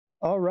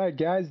All right,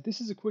 guys, this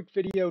is a quick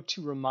video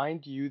to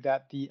remind you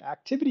that the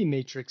activity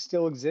matrix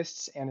still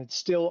exists and it's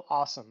still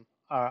awesome.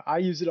 I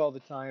use it all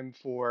the time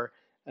for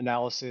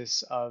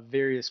analysis of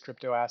various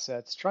crypto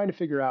assets, trying to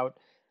figure out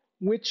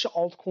which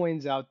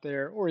altcoins out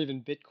there or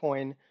even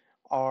Bitcoin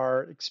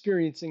are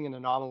experiencing an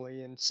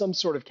anomaly in some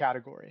sort of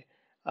category.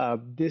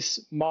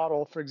 This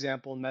model, for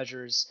example,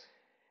 measures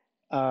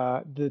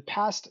the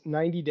past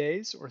 90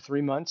 days or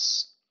 3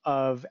 months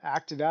of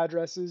active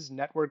addresses,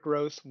 network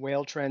growth,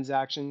 whale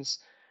transactions,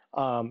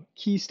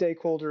 key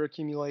stakeholder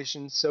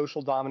accumulation,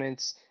 social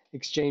dominance,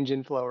 exchange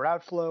inflow or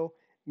outflow,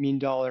 mean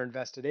dollar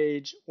invested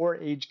age, or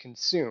age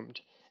consumed.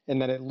 And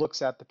then it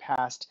looks at the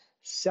past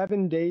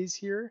 7 days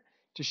here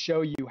to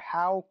show you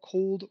how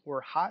cold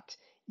or hot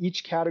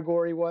each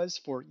category was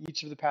for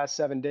each of the past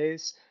 7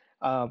 days.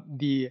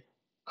 The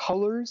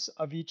colors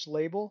of each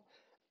label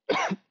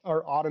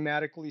are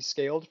automatically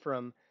scaled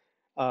from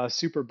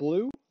super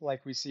blue,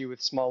 like we see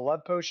with small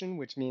love potion,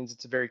 which means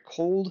it's a very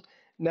cold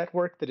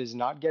network that is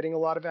not getting a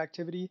lot of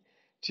activity,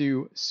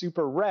 to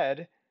super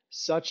red,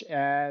 such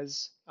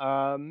as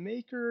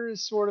Maker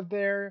is sort of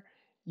there,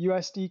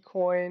 USD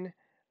coin.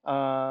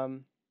 I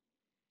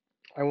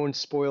won't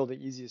spoil the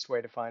easiest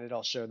way to find it.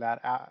 I'll show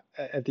that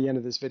at the end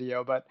of this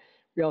video. But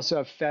we also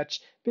have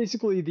fetch.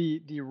 Basically,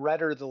 the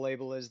redder the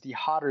label is, the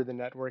hotter the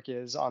network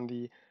is on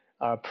the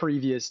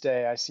previous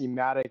day. I see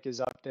Matic is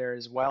up there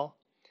as well.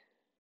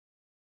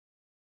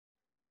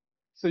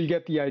 So you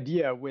get the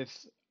idea. With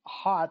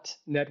hot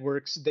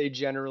networks, they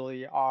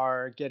generally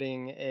are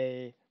getting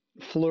a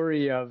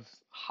flurry of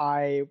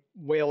high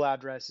whale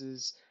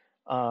addresses,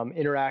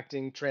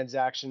 interacting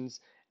transactions,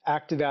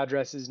 active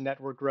addresses,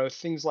 network growth,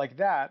 things like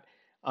that.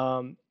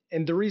 And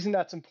the reason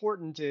that's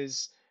important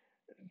is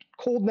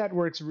cold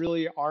networks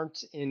really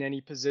aren't in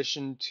any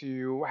position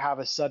to have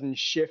a sudden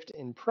shift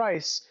in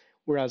price,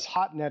 whereas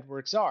hot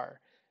networks are.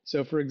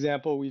 So, for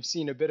example, we've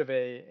seen a bit of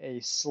a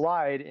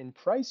slide in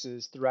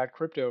prices throughout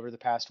crypto over the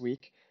past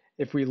week.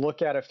 If we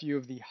look at a few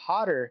of the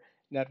hotter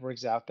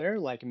networks out there,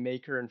 like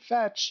Maker and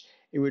Fetch,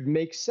 it would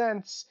make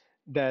sense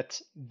that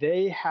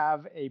they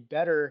have a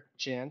better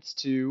chance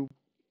to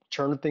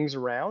turn things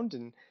around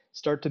and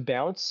start to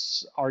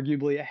bounce,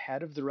 arguably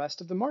ahead of the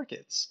rest of the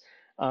markets.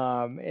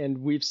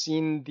 And we've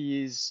seen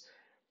these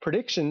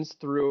predictions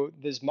through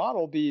this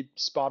model be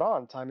spot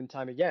on time and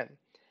time again.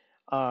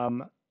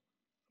 Um,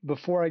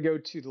 Before I go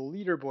to the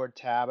leaderboard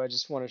tab, I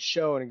just want to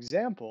show an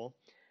example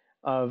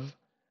of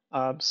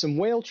some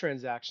whale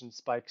transaction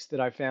spikes that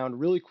I found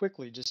really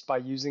quickly just by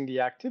using the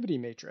activity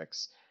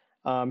matrix.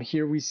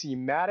 Here we see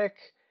Matic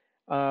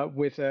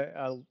with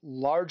a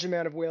large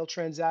amount of whale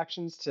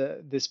transactions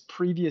to this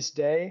previous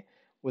day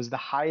was the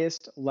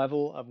highest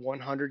level of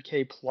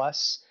 100K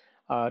plus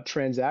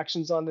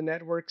transactions on the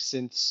network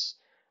since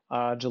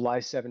July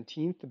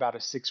 17th, about a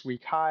 6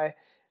 week high.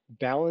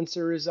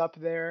 Balancer is up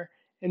there,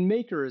 and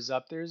Maker is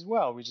up there as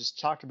well. We just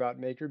talked about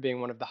Maker being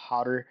one of the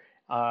hotter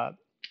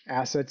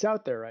assets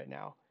out there right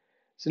now.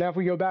 So now if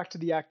we go back to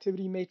the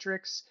activity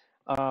matrix,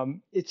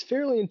 it's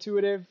fairly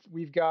intuitive.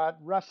 We've got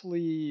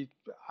roughly,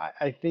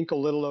 I think, a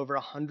little over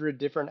 100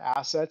 different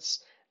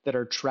assets that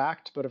are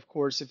tracked. But of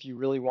course, if you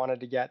really wanted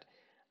to get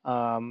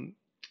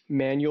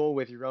manual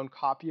with your own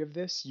copy of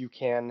this, you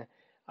can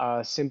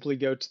simply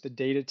go to the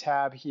data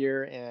tab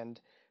here and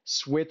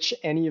switch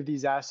any of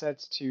these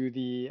assets to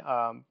the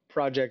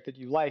project that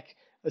you like,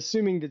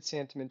 assuming that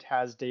Santiment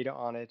has data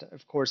on it.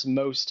 Of course,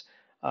 most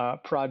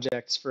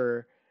projects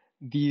for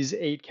these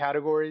 8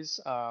 categories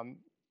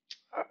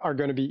are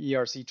going to be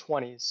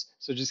ERC20s,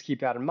 so just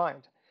keep that in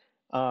mind.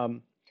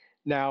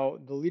 Now,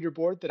 the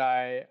leaderboard that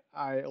I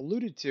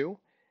alluded to,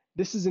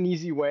 this is an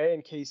easy way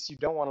in case you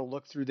don't want to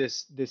look through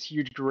this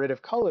huge grid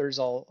of colors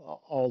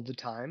all the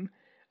time.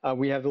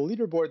 We have the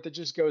leaderboard that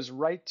just goes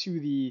right to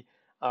the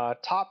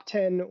top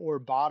 10 or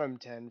bottom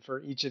 10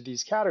 for each of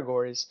these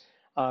categories,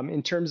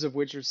 in terms of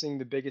which are seeing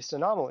the biggest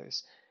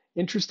anomalies.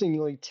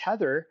 Interestingly,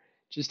 Tether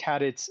just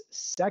had its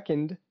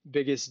second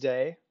biggest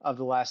day of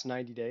the last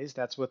 90 days.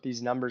 That's what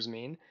these numbers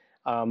mean.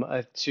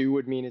 A 2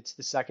 would mean it's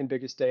the second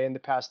biggest day in the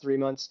past 3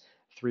 months.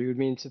 3 would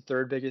mean it's the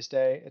third biggest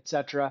day,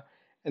 etc.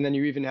 And then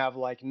you even have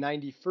like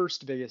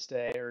 91st biggest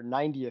day or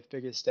 90th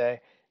biggest day,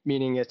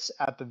 meaning it's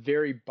at the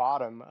very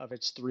bottom of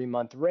its 3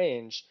 month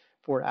range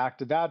for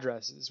active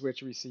addresses,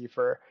 which we see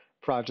for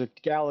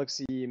Project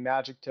Galaxy,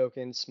 Magic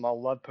Token,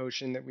 Small Love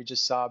Potion that we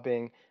just saw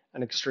being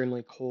an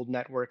extremely cold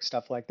network,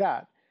 stuff like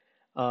that.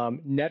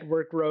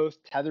 Network growth,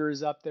 Tether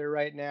is up there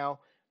right now.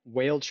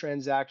 Whale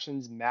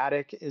transactions,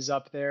 Matic is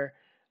up there.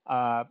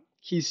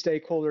 Key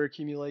stakeholder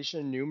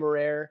accumulation,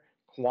 Numeraire,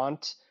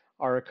 Quant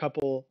are a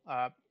couple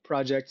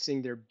projects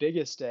seeing their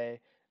biggest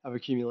day of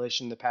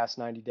accumulation in the past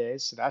 90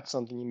 days. So that's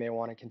something you may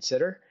want to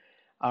consider.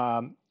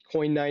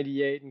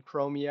 Coin98 and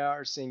Chromia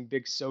are seeing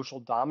big social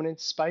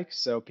dominance spikes.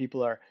 So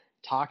people are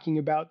talking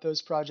about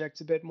those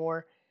projects a bit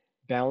more.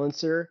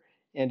 Balancer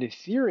and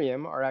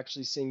Ethereum are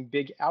actually seeing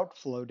big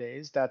outflow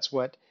days. That's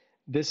what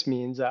this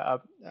means.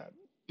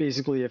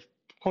 Basically, if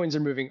coins are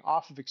moving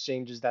off of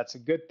exchanges, that's a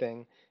good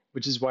thing.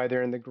 which is why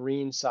they're in the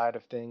green side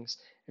of things.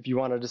 If you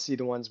wanted to see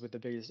the ones with the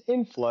biggest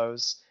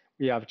inflows,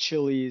 we have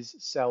Chiliz,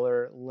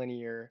 Stellar,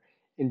 Linear,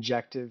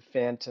 Injective,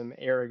 Phantom,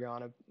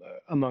 Aragon,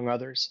 among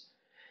others.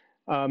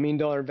 Mean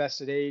dollar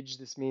invested age,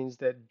 this means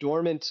that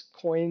dormant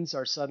coins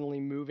are suddenly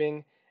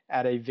moving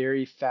at a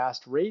very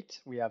fast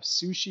rate. We have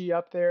Sushi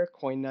up there,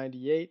 Coin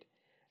 98,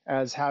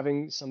 as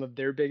having some of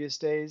their biggest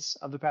days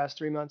of the past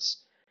 3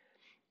 months.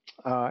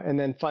 And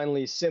then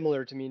finally,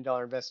 similar to mean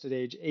dollar invested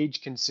age,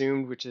 age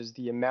consumed, which is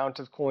the amount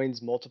of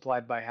coins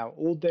multiplied by how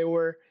old they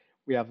were.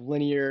 We have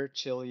Linear,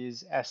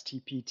 Chiliz,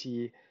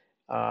 STPT,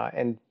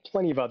 and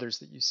plenty of others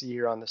that you see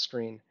here on the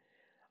screen.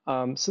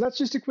 So that's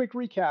just a quick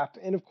recap.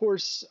 And of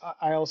course,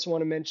 I also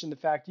want to mention the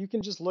fact you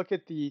can just look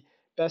at the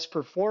best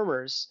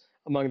performers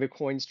among the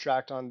coins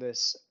tracked on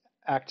this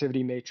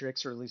activity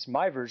matrix, or at least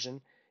my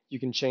version. You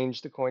can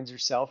change the coins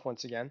yourself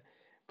once again,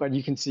 but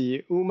you can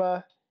see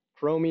UMA,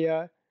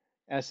 Chromia,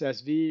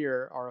 SSV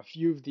are a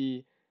few of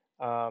the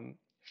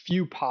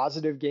few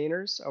positive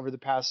gainers over the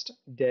past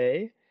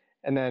day.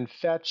 And then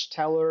Fetch,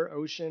 Teller,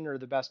 Ocean are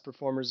the best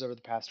performers over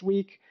the past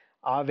week.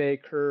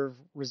 Aave, Curve,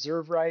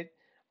 Reserve Right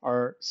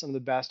are some of the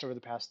best over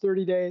the past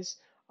 30 days.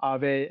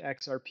 Aave,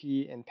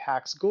 XRP, and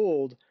Pax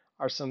Gold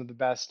are some of the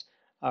best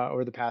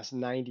over the past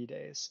 90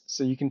 days.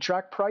 So you can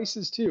track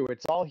prices too.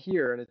 It's all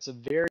here, and it's a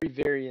very,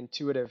 very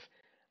intuitive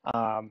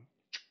um,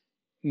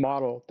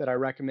 model that I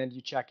recommend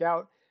you check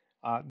out.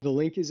 The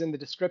link is in the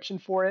description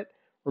for it.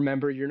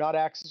 Remember, you're not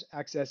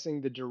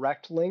accessing the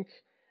direct link.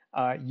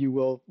 You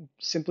will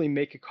simply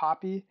make a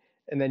copy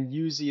and then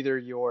use either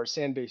your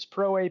Sandbase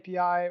Pro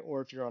API,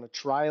 or if you're on a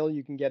trial,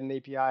 you can get an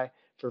API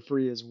for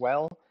free as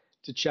well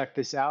to check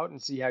this out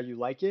and see how you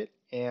like it.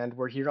 And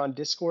we're here on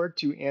Discord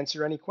to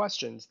answer any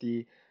questions.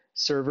 The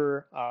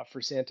server for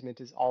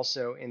Santiment is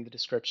also in the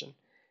description.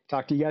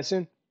 Talk to you guys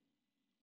soon.